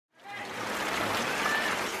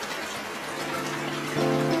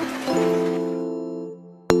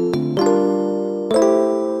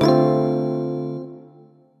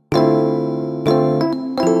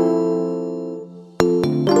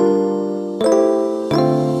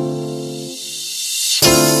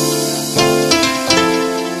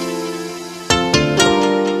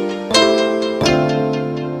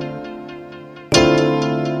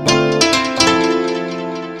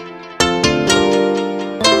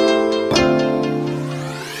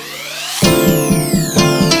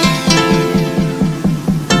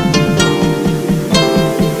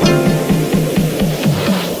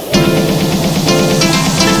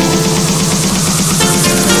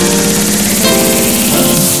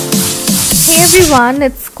everyone,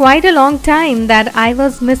 it's quite a long time that I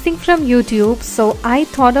was missing from YouTube, so I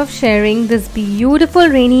thought of sharing this beautiful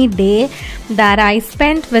rainy day that I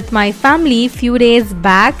spent with my family few days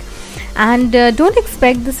back. And don't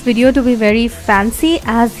expect this video to be very fancy,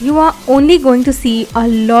 as you are only going to see a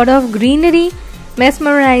lot of greenery,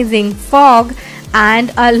 mesmerizing fog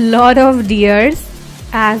and a lot of deers.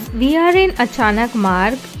 As we are in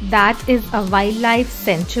Achanakmar, that is a wildlife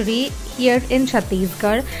sanctuary here in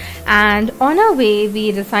Chhattisgarh, and on our way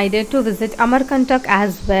we decided to visit Amarkantak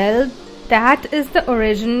as well. That is the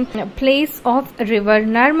origin place of river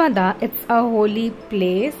Narmada. It's a holy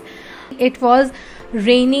place. It was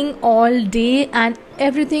raining all day and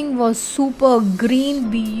everything was super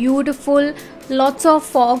green, beautiful, lots of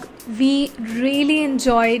fog. We really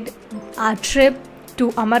enjoyed our trip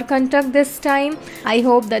to Amarkantak this time. I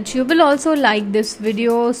hope that you will also like this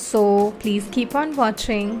video, so please keep on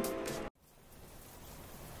watching.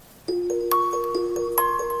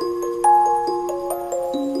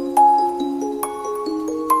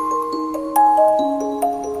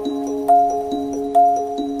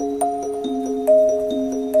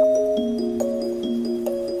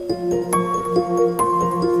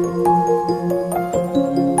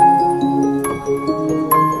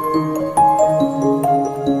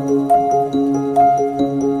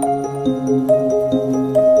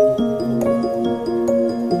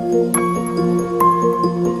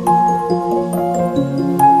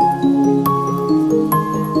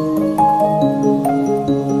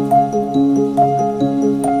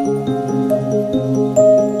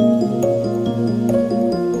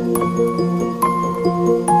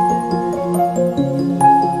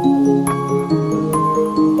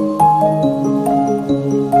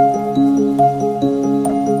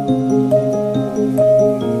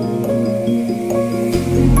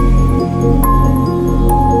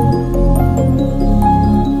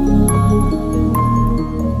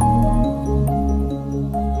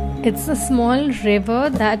 It's a small river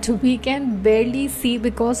that we can barely see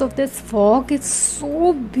because of this fog. It's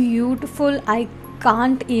so beautiful, I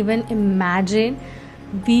can't even imagine.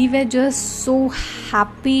 We were just so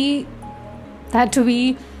happy that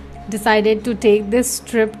we decided to take this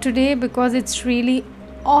trip today, because it's really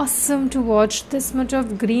awesome to watch this much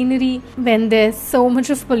of greenery when there's so much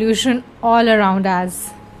of pollution all around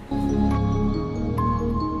us.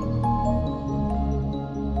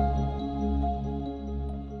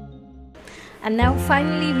 And now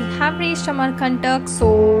finally we have reached Amarkantak.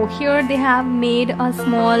 So here they have made a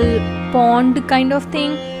small pond kind of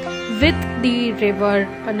thing with the river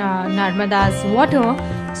Narmada's water,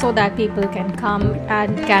 so that people can come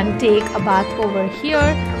and can take a bath over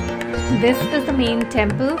here. This is the main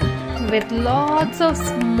temple with lots of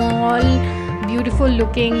small beautiful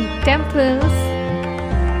looking temples,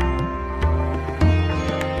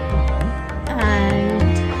 and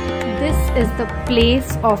this is the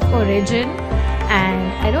place of origin.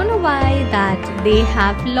 And I don't know why that they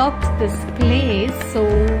have locked this place, so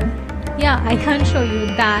yeah, I can't show you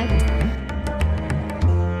that.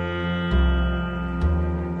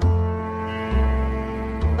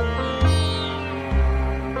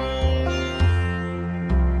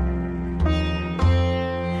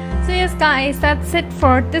 So yes guys, that's it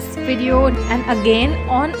for this video. And again,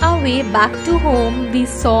 on our way back to home, we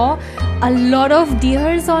saw a lot of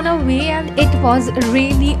deers on our way, and it was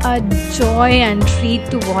really a joy and treat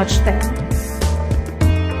to watch them.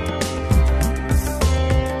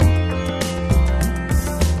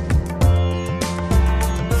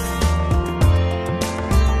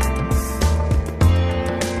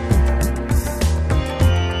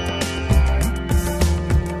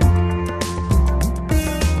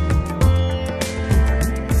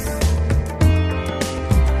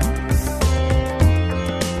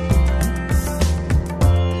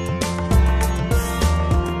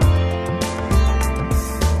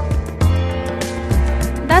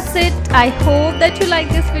 That's it. I hope that you like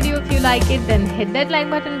this video. If you like it, then hit that like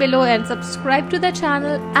button below and subscribe to the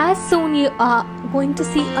channel, as soon you are going to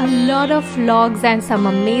see a lot of vlogs and some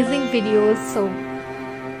amazing videos. So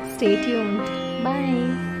stay tuned.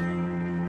 Bye.